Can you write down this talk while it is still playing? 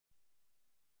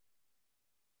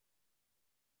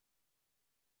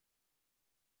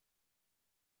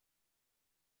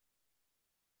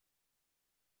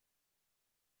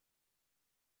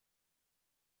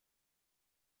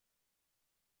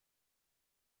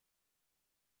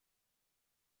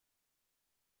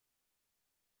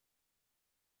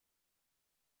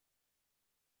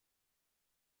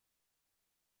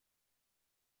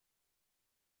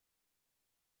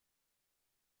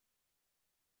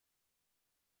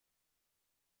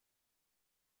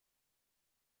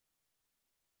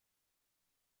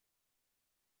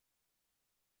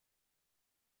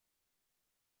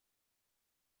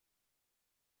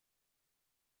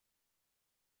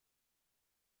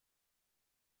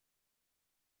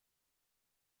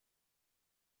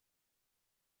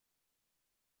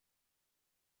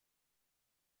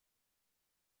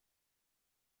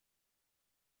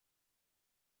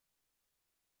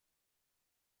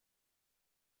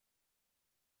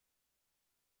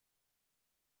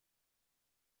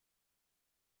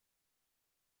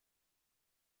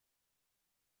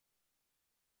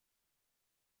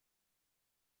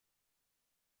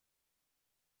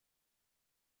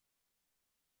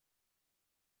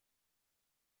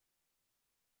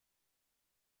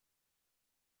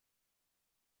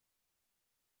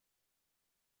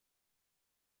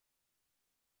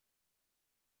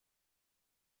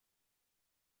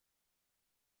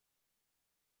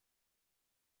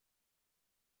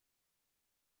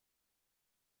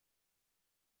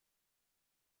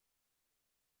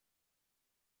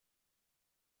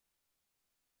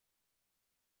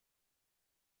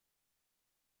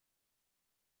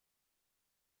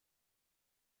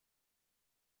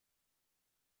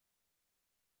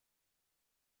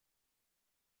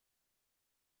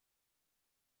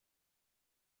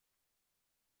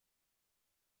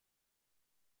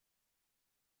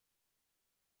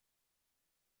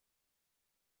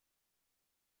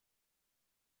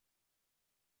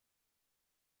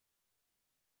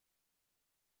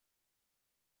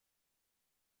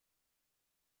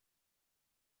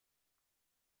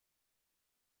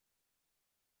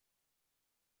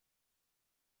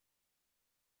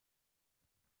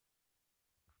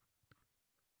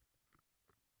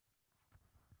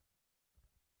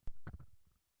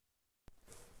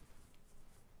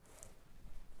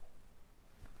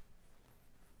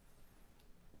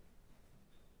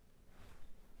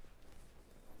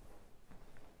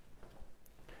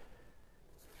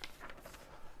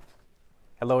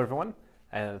Hello, everyone,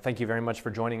 and thank you very much for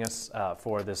joining us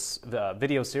for this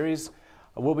video series.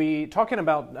 We'll be talking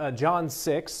about John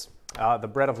 6, the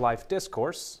Bread of Life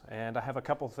Discourse, and I have a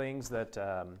couple things that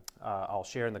I'll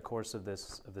share in the course of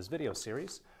this video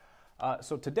series.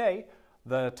 So today,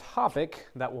 the topic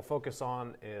that we'll focus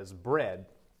on is bread.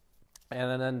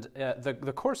 And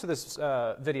the course of this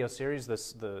video series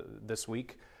this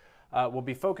week will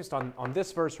be focused on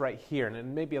this verse right here, and it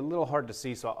may be a little hard to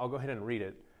see, so I'll go ahead and read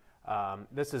it.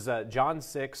 This is John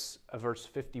 6, verse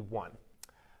 51.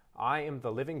 I am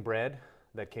the living bread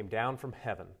that came down from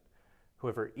heaven.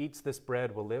 Whoever eats this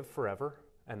bread will live forever,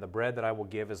 and the bread that I will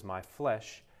give is my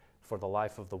flesh for the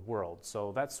life of the world.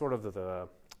 So that's sort of the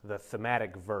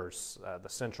thematic verse, the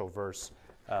central verse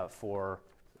for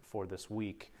this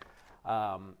week.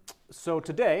 So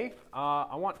today,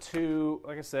 I want to,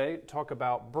 like I say, talk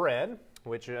about bread,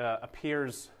 which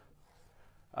appears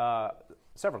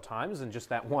several times in just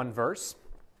that one verse.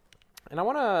 And I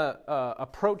want to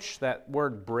approach that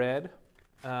word bread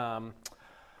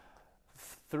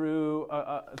through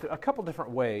a couple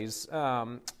different ways.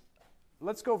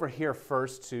 Let's go over here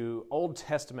first to Old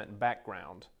Testament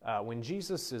background. When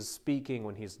Jesus is speaking,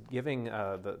 when he's giving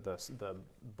the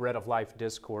Bread of Life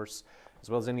discourse, as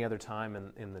well as any other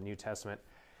time in the New Testament,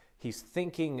 he's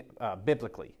thinking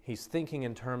biblically. He's thinking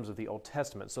in terms of the Old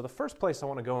Testament. So the first place I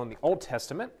want to go in the Old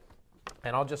Testament,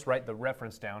 and I'll just write the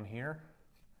reference down here,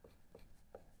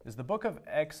 is the book of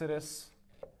Exodus,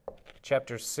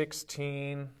 chapter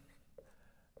 16,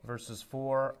 verses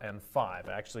 4 and 5.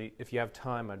 Actually, if you have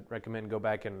time, I'd recommend go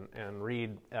back and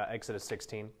read Exodus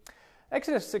 16.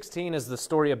 Exodus 16 is the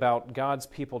story about God's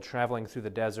people traveling through the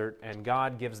desert, and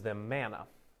God gives them manna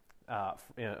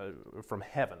from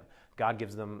heaven. God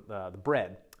gives them the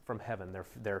bread from heaven.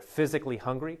 They're physically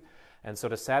hungry, and so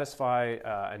to satisfy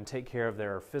and take care of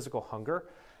their physical hunger,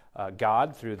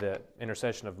 God, through the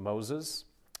intercession of Moses,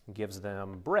 gives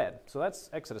them bread. So that's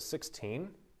Exodus 16.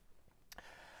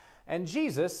 And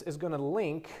Jesus is going to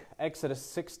link Exodus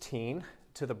 16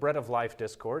 to the Bread of Life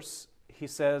discourse. He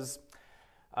says,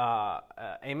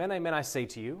 Amen, amen, I say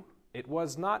to you, it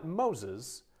was not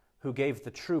Moses who gave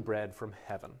the true bread from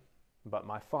heaven, but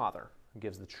my Father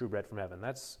gives the true bread from heaven.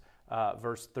 That's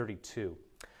verse 32.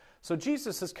 So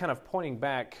Jesus is kind of pointing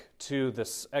back to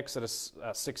this Exodus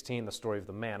 16, the story of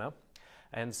the manna,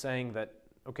 and saying that,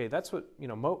 okay, that's what,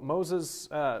 Moses,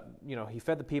 he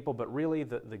fed the people, but really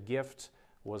the gift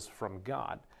was from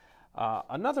God.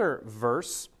 Another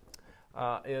verse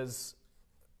is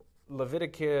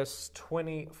Leviticus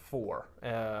 24,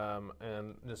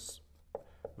 and this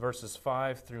verses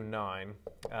 5 through 9.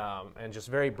 And just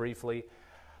very briefly,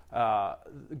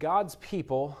 God's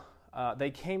people, they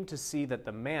came to see that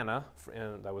the manna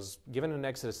that was given in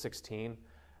Exodus 16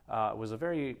 was a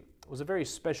very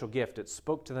special gift. It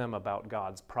spoke to them about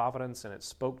God's providence, and it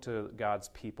spoke to God's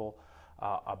people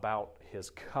about his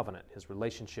covenant, his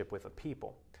relationship with the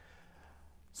people.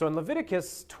 So in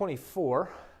Leviticus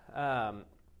 24,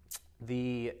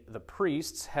 the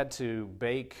priests had to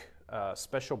bake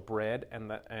special bread,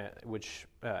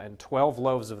 and 12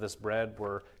 loaves of this bread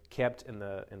were kept in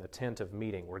the tent of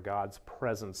meeting, where God's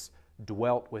presence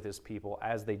dwelt with his people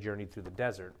as they journeyed through the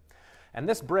desert. And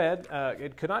this bread,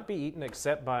 it could not be eaten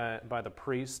except by the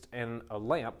priest, and a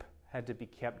lamp had to be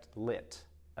kept lit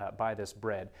by this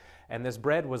bread. And this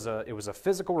bread was a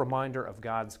physical reminder of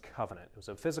God's covenant. It was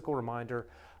a physical reminder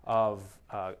of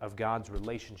God's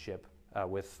relationship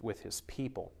with his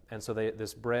people. And so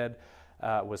this bread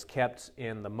was kept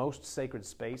in the most sacred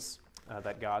space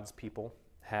that God's people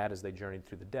had as they journeyed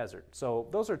through the desert. So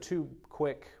those are two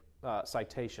quick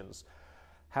citations.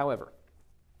 However,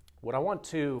 what I want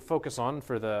to focus on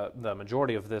for the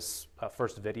majority of this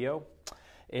first video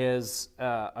is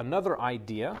another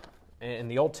idea in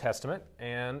the Old Testament,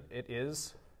 and it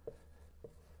is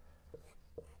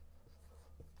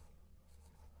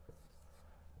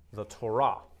the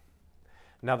Torah.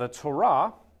 Now, the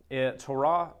Torah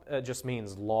just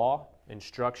means law,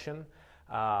 instruction.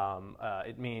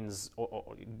 It means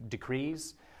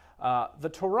decrees. The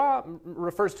Torah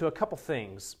refers to a couple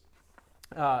things.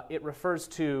 It refers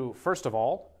to, first of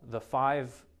all, the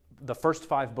first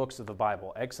five books of the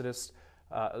Bible: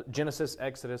 Genesis,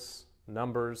 Exodus,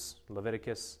 Numbers,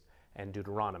 Leviticus, and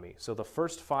Deuteronomy. So the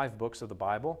first five books of the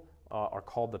Bible are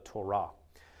called the Torah.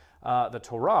 The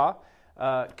Torah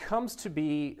comes to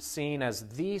be seen as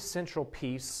the central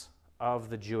piece of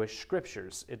the Jewish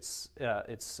scriptures. It's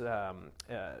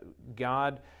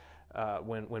God,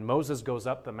 when Moses goes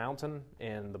up the mountain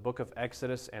in the book of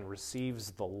Exodus and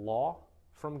receives the law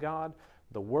from God,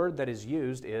 the word that is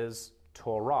used is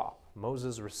Torah.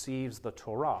 Moses receives the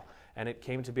Torah. and it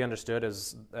came to be understood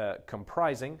as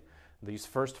comprising these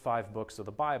first 5 books of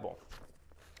the Bible.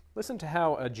 Listen to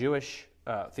how a Jewish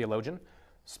theologian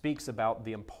speaks about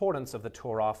the importance of the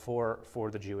Torah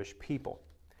for the Jewish people.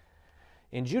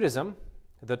 In Judaism,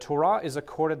 the Torah is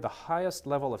accorded the highest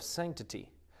level of sanctity,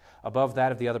 above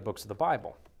that of the other books of the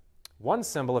Bible. One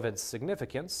symbol of its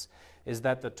significance is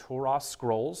that the Torah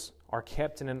scrolls are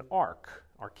kept in an ark,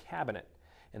 or cabinet,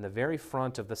 in the very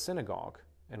front of the synagogue.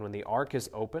 And when the ark is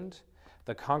opened,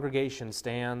 the congregation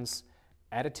stands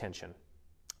at attention.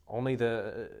 Only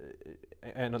the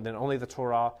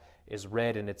Torah is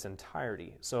read in its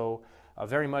entirety. So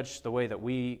very much the way that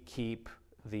we keep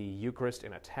the Eucharist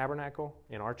in a tabernacle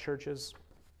in our churches,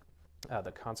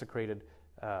 the consecrated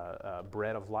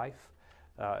bread of life.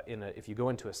 If you go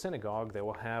into a synagogue, they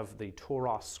will have the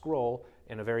Torah scroll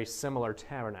in a very similar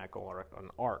tabernacle or an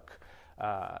ark.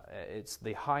 It's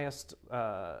the highest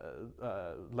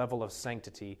level of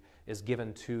sanctity is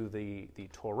given to the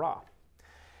Torah.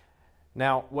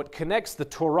 Now, what connects the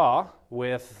Torah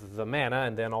with the manna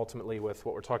and then ultimately with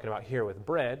what we're talking about here with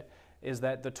bread is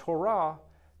that the Torah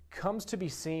comes to be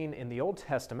seen in the Old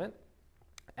Testament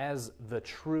as the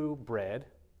true bread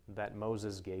that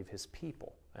Moses gave his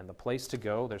people. And the place to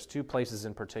go, there's 2 places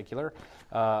in particular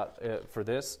for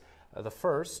this. The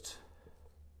first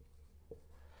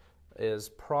is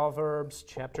Proverbs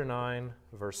chapter 9,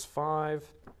 verse 5,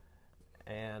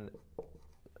 and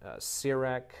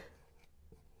Sirach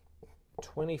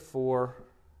 24,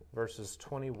 verses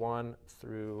 21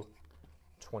 through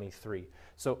 23.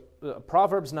 So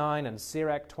Proverbs 9 and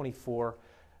Sirach 24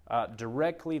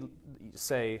 directly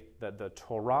say that the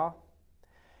Torah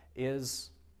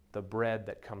is the bread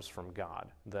that comes from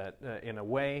God. That in a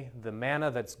way, the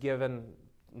manna that's given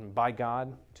by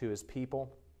God to his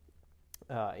people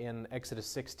in Exodus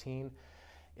 16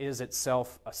 is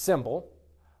itself a symbol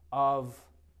of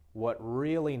what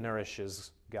really nourishes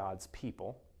God's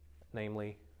people,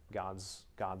 namely God's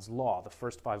law, the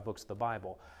first 5 books of the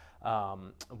Bible.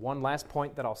 One last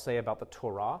point that I'll say about the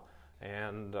Torah,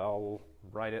 and I'll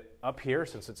write it up here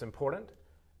since it's important.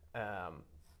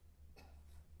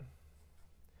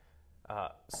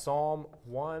 Psalm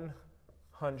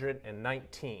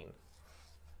 119.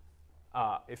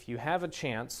 If you have a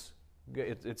chance,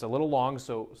 it's a little long,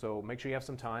 so make sure you have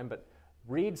some time, but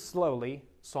read slowly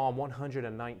Psalm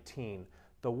 119.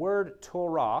 The word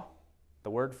Torah,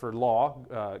 the word for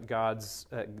law, God's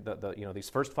these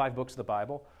first 5 books of the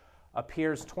Bible,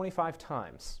 appears 25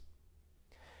 times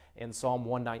in Psalm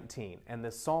 119. And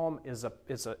this psalm is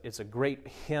a great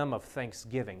hymn of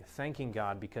thanksgiving, thanking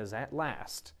God because at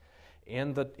last,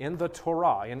 in the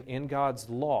Torah, in God's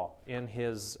law, in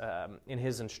His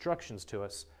instructions to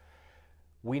us,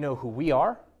 we know who we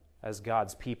are as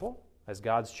God's people, as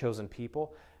God's chosen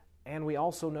people, and we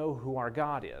also know who our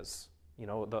God is. You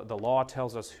know, the law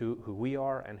tells us who we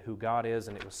are and who God is,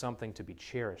 and it was something to be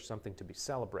cherished, something to be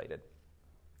celebrated.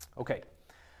 Okay.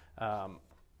 The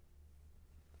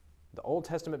Old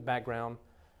Testament background,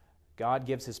 God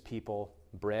gives His people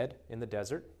bread in the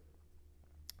desert,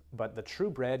 but the true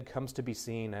bread comes to be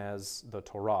seen as the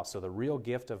Torah. So the real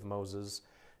gift of Moses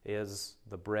is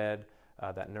the bread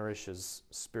that nourishes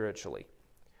spiritually.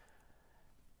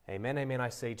 Amen, amen, I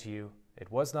say to you,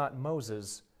 it was not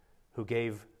Moses who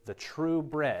gave the true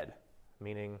bread,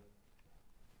 meaning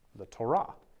the Torah.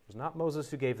 It was not Moses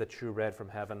who gave the true bread from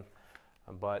heaven,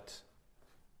 but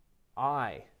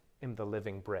I am the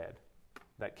living bread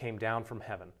that came down from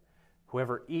heaven.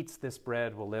 Whoever eats this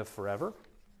bread will live forever,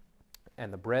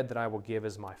 and the bread that I will give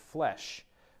is my flesh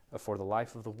for the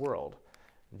life of the world.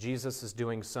 Jesus is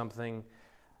doing something,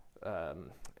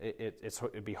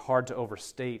 it'd be hard to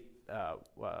overstate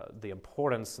the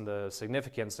importance and the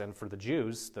significance, and for the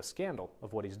Jews, the scandal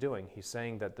of what he's doing. He's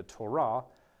saying that the Torah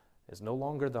is no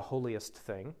longer the holiest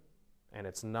thing, and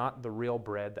it's not the real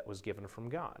bread that was given from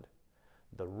God.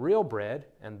 The real bread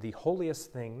and the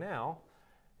holiest thing now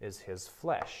is His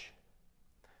flesh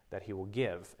that He will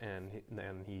give, and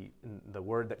the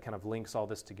word that kind of links all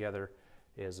this together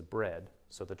is bread.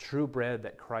 So the true bread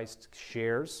that Christ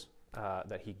shares,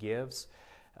 that He gives,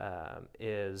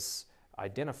 is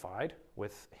identified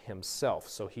with Himself.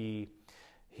 So he,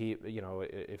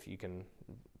 if you can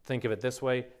think of it this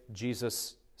way,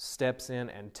 Jesus steps in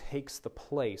and takes the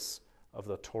place of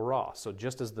the Torah. So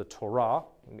just as the Torah,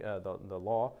 the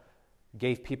law,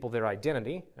 gave people their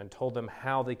identity and told them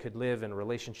how they could live in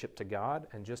relationship to God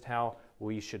and just how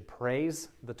we should praise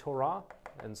the Torah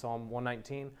in Psalm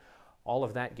 119, all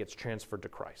of that gets transferred to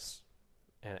Christ.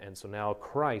 And so now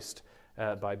Christ,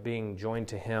 by being joined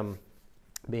to Him,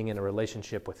 being in a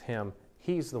relationship with Him,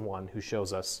 He's the one who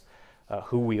shows us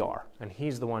who we are. And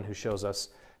He's the one who shows us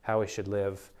how we should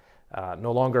live,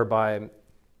 no longer by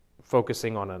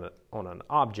focusing on an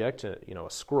object, a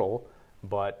scroll,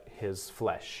 but his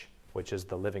flesh, which is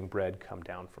the living bread come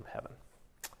down from heaven.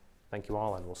 Thank you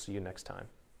all, and we'll see you next time.